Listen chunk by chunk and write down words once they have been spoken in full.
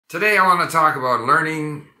Today I want to talk about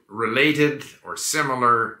learning related or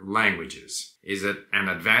similar languages. Is it an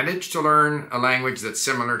advantage to learn a language that's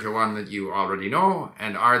similar to one that you already know?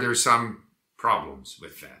 And are there some problems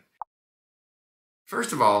with that?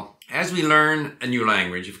 First of all, as we learn a new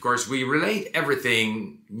language, of course, we relate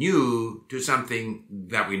everything new to something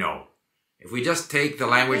that we know. If we just take the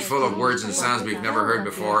language full of words and sounds we've never heard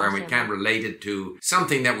before and we can't relate it to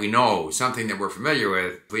something that we know, something that we're familiar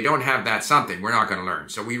with, if we don't have that something, we're not going to learn.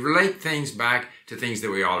 So we relate things back to things that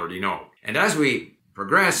we already know. And as we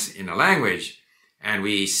progress in a language and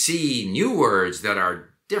we see new words that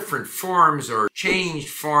are different forms or changed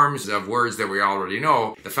forms of words that we already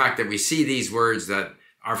know, the fact that we see these words that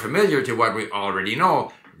are familiar to what we already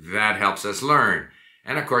know, that helps us learn.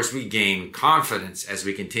 And of course, we gain confidence as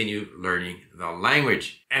we continue learning the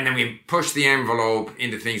language. And then we push the envelope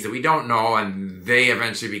into things that we don't know, and they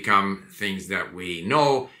eventually become things that we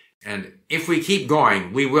know. And if we keep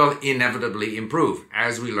going, we will inevitably improve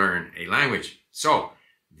as we learn a language. So,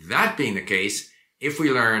 that being the case, if we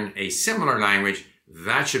learn a similar language,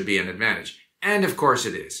 that should be an advantage. And of course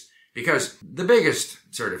it is. Because the biggest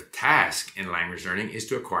sort of task in language learning is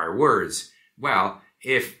to acquire words. Well,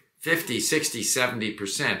 if 50, 60,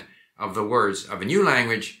 70% of the words of a new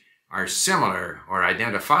language are similar or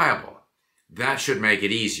identifiable, that should make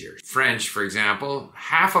it easier. French, for example,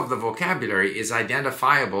 half of the vocabulary is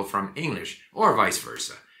identifiable from English or vice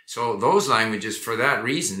versa. So those languages, for that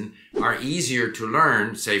reason, are easier to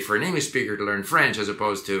learn, say for an English speaker to learn French as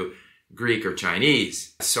opposed to Greek or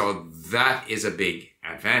Chinese. So that is a big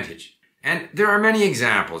advantage. And there are many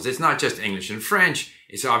examples. It's not just English and French.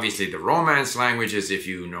 It's obviously the Romance languages. If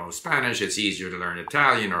you know Spanish, it's easier to learn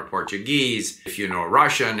Italian or Portuguese. If you know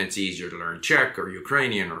Russian, it's easier to learn Czech or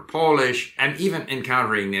Ukrainian or Polish. I'm even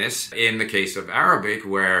encountering this in the case of Arabic,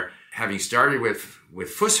 where having started with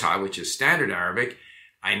Fusha, which is standard Arabic,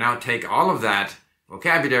 I now take all of that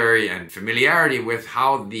vocabulary and familiarity with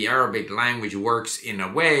how the Arabic language works in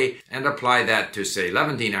a way and apply that to, say,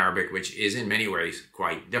 Levantine Arabic, which is in many ways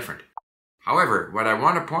quite different. However, what I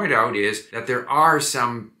want to point out is that there are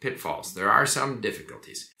some pitfalls. There are some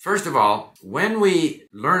difficulties. First of all, when we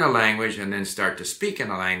learn a language and then start to speak in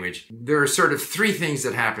a language, there are sort of three things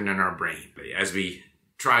that happen in our brain as we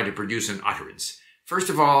try to produce an utterance. First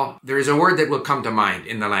of all, there is a word that will come to mind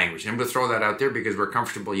in the language, and we'll throw that out there because we're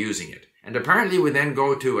comfortable using it. And apparently we then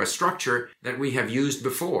go to a structure that we have used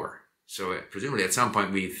before. So presumably at some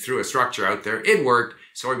point we threw a structure out there, it worked,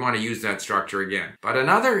 so we want to use that structure again. But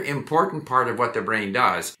another important part of what the brain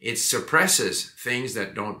does, it suppresses things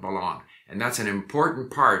that don't belong. And that's an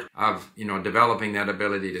important part of, developing that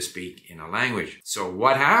ability to speak in a language. So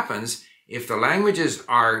what happens if the languages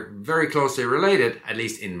are very closely related, at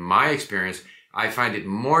least in my experience, I find it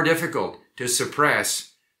more difficult to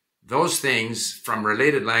suppress those things from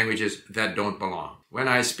related languages that don't belong. When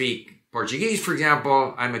I speak Portuguese, for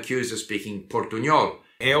example, I'm accused of speaking portunhol.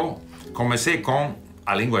 Eu comecei com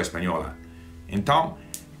a língua espanhola. Então,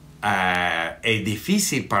 é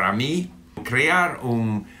difícil para mim criar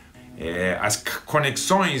as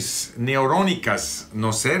conexões neurônicas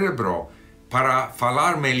no cérebro para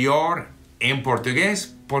falar melhor em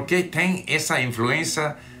português, porque tem essa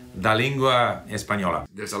influência da língua espanhola.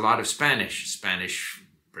 There's a lot of Spanish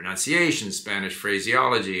pronunciation, Spanish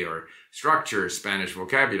phraseology or structure, Spanish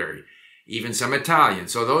vocabulary, even some Italian.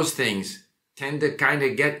 So those things tend to kind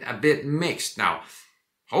of get a bit mixed. Now,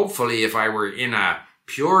 hopefully, if I were in a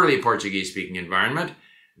purely Portuguese-speaking environment,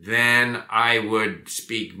 then I would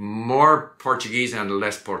speak more Portuguese and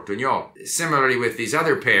less Portuñol. Similarly with these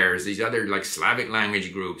other pairs, these other like Slavic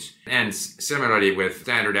language groups, and similarly with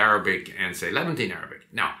Standard Arabic and, say, Levantine Arabic.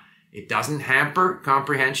 Now, it doesn't hamper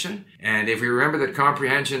comprehension. And if we remember that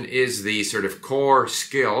comprehension is the sort of core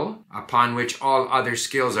skill upon which all other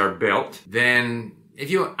skills are built, then if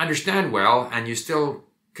you understand well and you still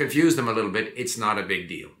confuse them a little bit, it's not a big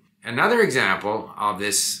deal. Another example of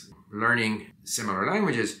this learning similar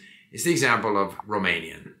languages is the example of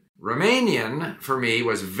Romanian. Romanian, for me,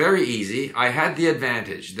 was very easy. I had the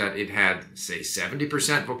advantage that it had, say,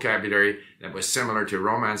 70% vocabulary that was similar to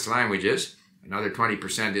Romance languages. Another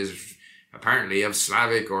 20% is apparently of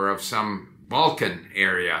Slavic or of some Balkan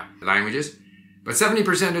area languages. But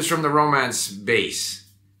 70% is from the Romance base.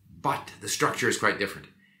 But the structure is quite different.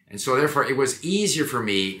 And so therefore it was easier for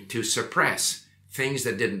me to suppress things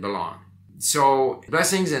that didn't belong. So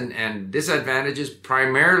blessings and disadvantages,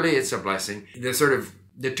 primarily it's a blessing. The sort of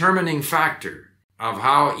determining factor of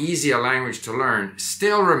how easy a language to learn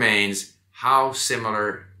still remains how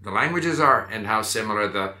similar the languages are and how similar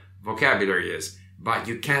the vocabulary is. But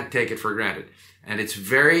you can't take it for granted. And it's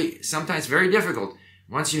sometimes very difficult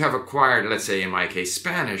Once you have acquired, let's say in my case,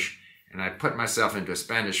 Spanish, and I put myself into a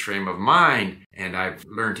Spanish frame of mind, and I've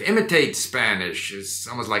learned to imitate Spanish. It's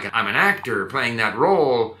almost like I'm an actor playing that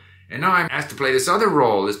role, and now I'm asked to play this other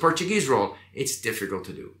role, this Portuguese role. It's difficult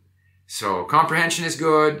to do. So comprehension is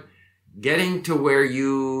good. Getting to where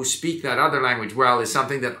you speak that other language well is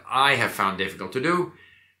something that I have found difficult to do.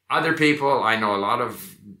 Other people, I know a lot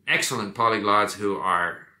of excellent polyglots who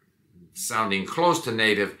are sounding close to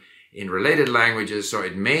native in related languages, so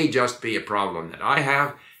it may just be a problem that I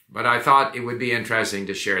have. But I thought it would be interesting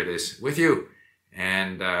to share this with you.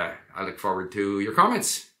 And I look forward to your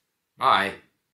comments. Bye.